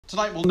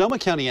Tonight, Multnomah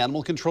County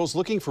Animal Control is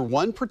looking for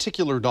one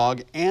particular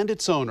dog and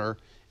its owner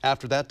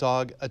after that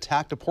dog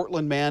attacked a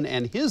Portland man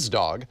and his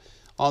dog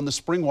on the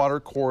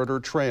Springwater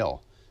Corridor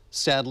trail.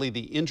 Sadly,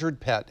 the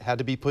injured pet had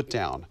to be put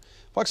down.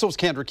 Fox Soul's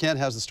Kendra Kent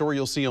has the story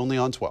you'll see only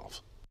on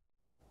 12.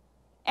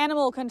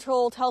 Animal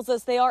Control tells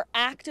us they are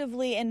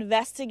actively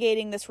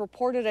investigating this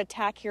reported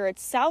attack here at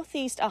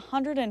Southeast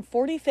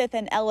 145th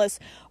and Ellis,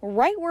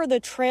 right where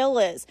the trail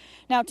is.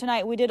 Now,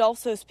 tonight, we did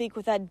also speak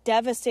with that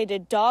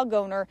devastated dog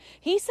owner.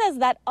 He says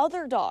that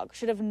other dog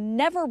should have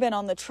never been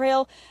on the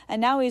trail,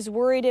 and now he's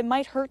worried it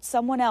might hurt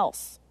someone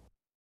else.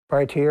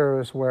 Right here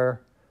is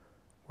where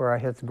I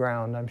hit the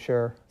ground, I'm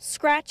sure.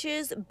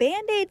 Scratches,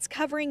 Band-Aids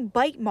covering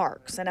bite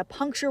marks, and a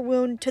puncture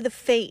wound to the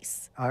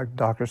face. Our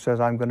doctor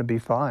says I'm going to be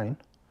fine.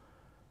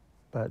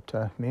 But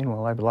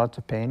meanwhile, I have lots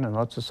of pain and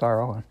lots of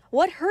sorrow.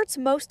 What hurts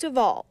most of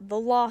all, the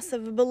loss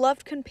of a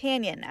beloved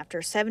companion after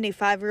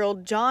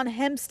 75-year-old John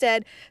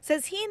Hempstead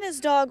says he and his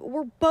dog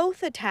were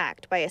both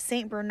attacked by a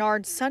St.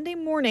 Bernard Sunday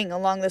morning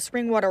along the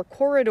Springwater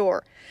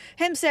Corridor.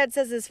 Hempstead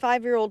says his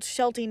 5-year-old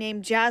Sheltie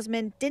named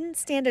Jasmine didn't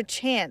stand a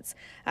chance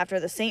after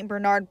the St.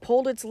 Bernard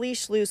pulled its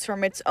leash loose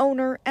from its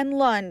owner and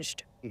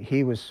lunged.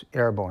 He was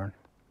airborne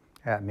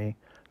at me,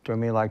 threw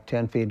me like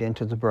 10 feet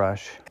into the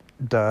brush.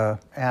 The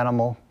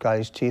animal got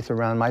his teeth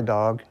around my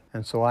dog,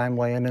 and so I'm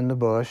laying in the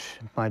bush.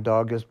 My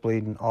dog is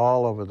bleeding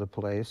all over the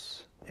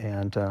place,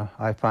 and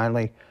I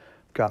finally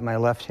got my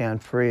left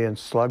hand free and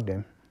slugged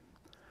him,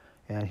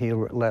 and he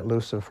let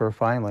loose of her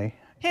finally.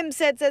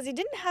 Hempstead says he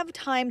didn't have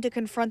time to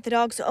confront the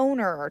dog's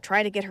owner or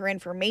try to get her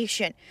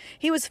information.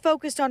 He was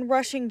focused on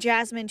rushing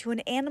Jasmine to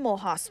an animal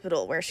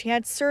hospital where she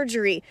had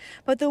surgery,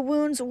 but the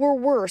wounds were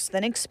worse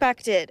than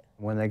expected.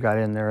 When they got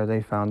in there,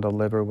 they found the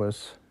liver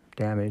was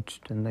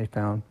damaged, and they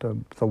found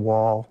the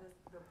wall,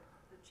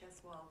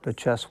 the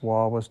chest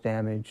wall was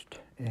damaged,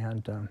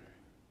 and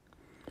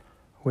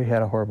we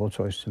had a horrible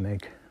choice to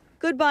make.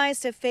 Goodbyes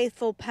to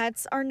faithful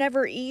pets are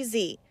never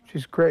easy.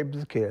 She's great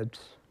with the kids.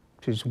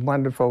 She's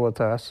wonderful with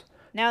us.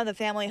 Now the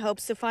family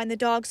hopes to find the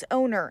dog's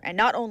owner and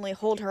not only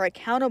hold her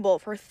accountable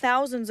for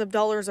thousands of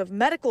dollars of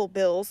medical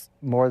bills.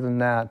 More than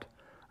that,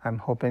 I'm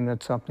hoping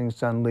that something's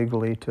done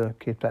legally to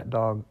keep that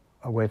dog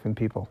away from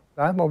people.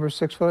 I'm over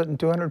 6 foot and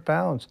 200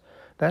 pounds.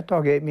 That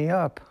dog ate me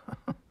up.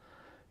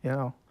 You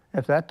know,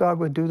 if that dog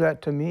would do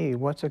that to me,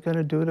 what's it going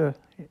to do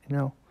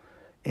to,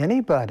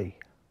 anybody?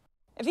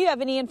 If you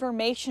have any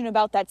information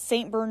about that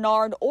St.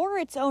 Bernard or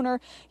its owner,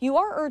 you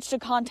are urged to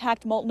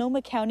contact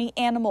Multnomah County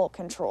Animal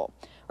Control.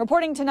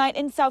 Reporting tonight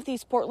in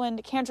Southeast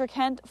Portland, Kendra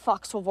Kent,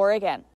 Fox 12 Oregon.